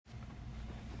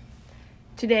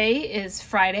Today is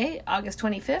Friday, August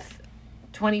 25th,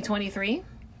 2023.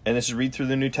 And this is Read Through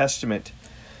the New Testament.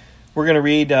 We're going to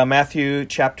read Matthew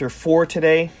chapter 4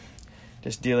 today,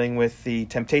 just dealing with the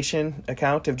temptation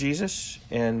account of Jesus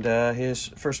and his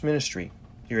first ministry.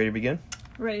 You ready to begin?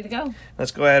 Ready to go. Let's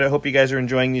go ahead. I hope you guys are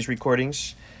enjoying these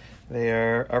recordings. They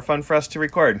are fun for us to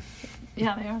record.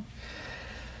 Yeah, they are.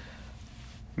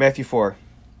 Matthew 4.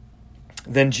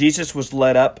 Then Jesus was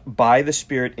led up by the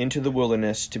Spirit into the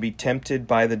wilderness to be tempted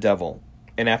by the devil.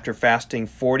 And after fasting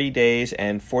 40 days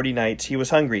and 40 nights, he was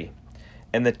hungry.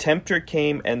 And the tempter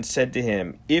came and said to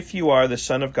him, If you are the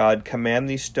Son of God, command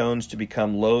these stones to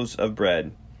become loaves of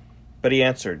bread. But he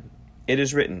answered, It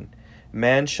is written,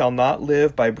 Man shall not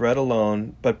live by bread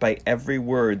alone, but by every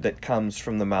word that comes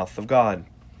from the mouth of God.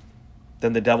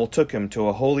 Then the devil took him to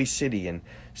a holy city and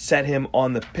set him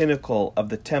on the pinnacle of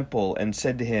the temple and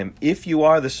said to him, If you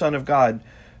are the Son of God,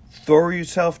 throw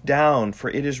yourself down,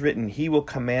 for it is written, He will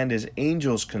command His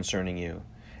angels concerning you,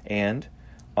 and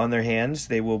on their hands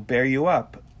they will bear you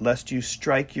up, lest you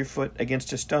strike your foot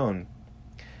against a stone.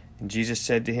 And Jesus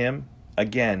said to him,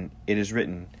 Again it is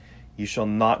written, You shall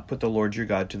not put the Lord your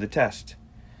God to the test.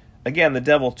 Again the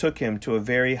devil took him to a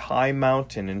very high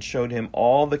mountain and showed him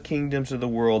all the kingdoms of the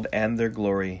world and their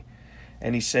glory.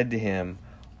 And he said to him,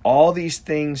 All these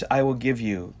things I will give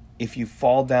you, if you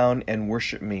fall down and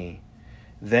worship me.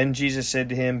 Then Jesus said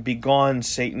to him, Begone,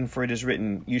 Satan, for it is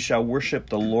written, You shall worship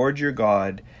the Lord your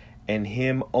God, and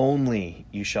him only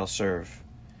you shall serve.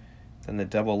 Then the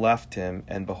devil left him,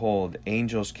 and behold,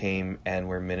 angels came and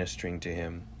were ministering to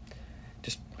him.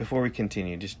 Just before we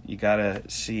continue, you gotta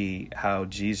see how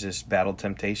Jesus battled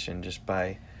temptation just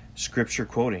by scripture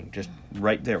quoting. Just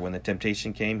right there, when the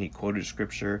temptation came, he quoted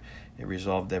scripture, it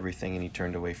resolved everything, and he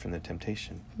turned away from the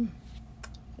temptation.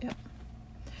 Yep.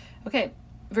 Okay,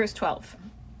 verse 12.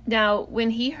 Now,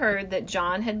 when he heard that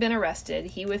John had been arrested,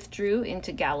 he withdrew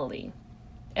into Galilee.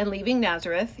 And leaving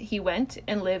Nazareth, he went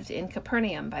and lived in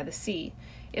Capernaum by the sea,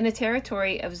 in the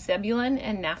territory of Zebulun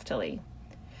and Naphtali,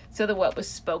 so that what was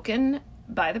spoken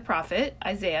by the prophet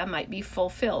Isaiah might be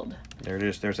fulfilled. There it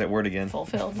is. There's that word again.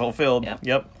 Fulfilled. Fulfilled.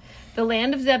 Yep. The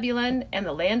land of Zebulun and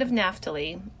the land of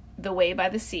Naphtali, the way by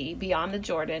the sea, beyond the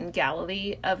Jordan,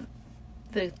 Galilee of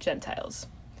the Gentiles.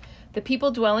 The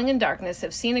people dwelling in darkness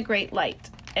have seen a great light,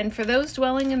 and for those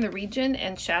dwelling in the region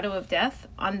and shadow of death,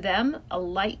 on them a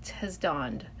light has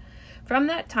dawned. From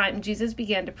that time Jesus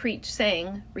began to preach,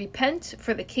 saying, Repent,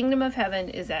 for the kingdom of heaven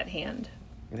is at hand.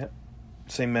 Yep.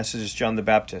 Same message as John the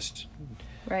Baptist.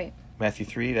 Right. Matthew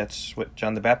 3, that's what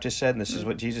John the Baptist said, and this is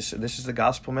what Jesus said. This is the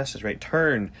gospel message, right?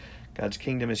 Turn. God's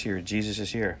kingdom is here. Jesus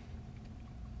is here.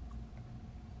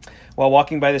 While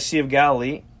walking by the Sea of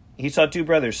Galilee, he saw two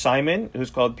brothers, Simon, who's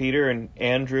called Peter, and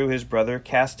Andrew, his brother,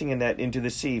 casting a net into the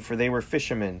sea, for they were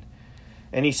fishermen.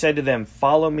 And he said to them,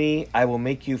 Follow me, I will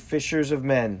make you fishers of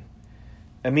men.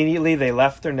 Immediately they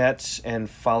left their nets and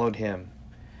followed him.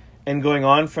 And going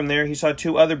on from there, he saw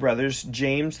two other brothers,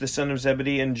 James, the son of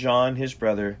Zebedee, and John, his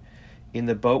brother, in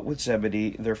the boat with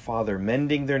Zebedee, their father,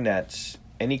 mending their nets.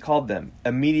 And he called them.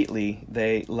 Immediately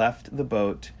they left the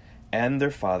boat and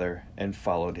their father and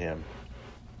followed him.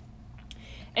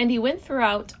 And he went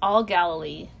throughout all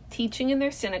Galilee, teaching in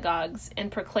their synagogues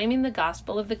and proclaiming the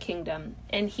gospel of the kingdom,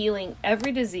 and healing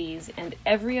every disease and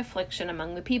every affliction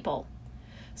among the people.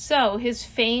 So his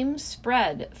fame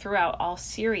spread throughout all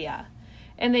Syria,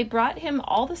 and they brought him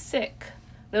all the sick,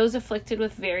 those afflicted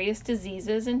with various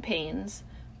diseases and pains,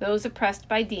 those oppressed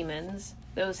by demons,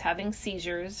 those having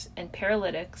seizures and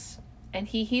paralytics, and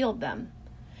he healed them.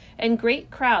 And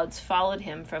great crowds followed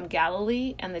him from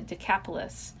Galilee and the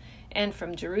Decapolis, and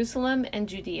from Jerusalem and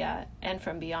Judea, and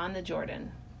from beyond the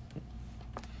Jordan.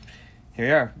 Here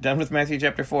we are, done with Matthew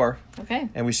chapter 4. Okay.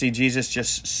 And we see Jesus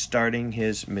just starting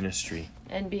his ministry.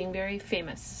 And being very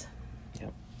famous.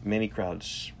 Yep. Many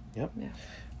crowds. Yep. Yeah.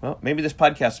 Well, maybe this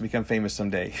podcast will become famous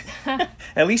someday.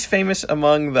 At least famous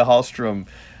among the Hallstrom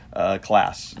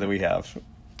class that we have.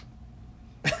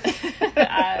 Well,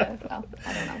 I don't know.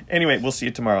 Anyway, we'll see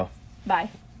you tomorrow. Bye.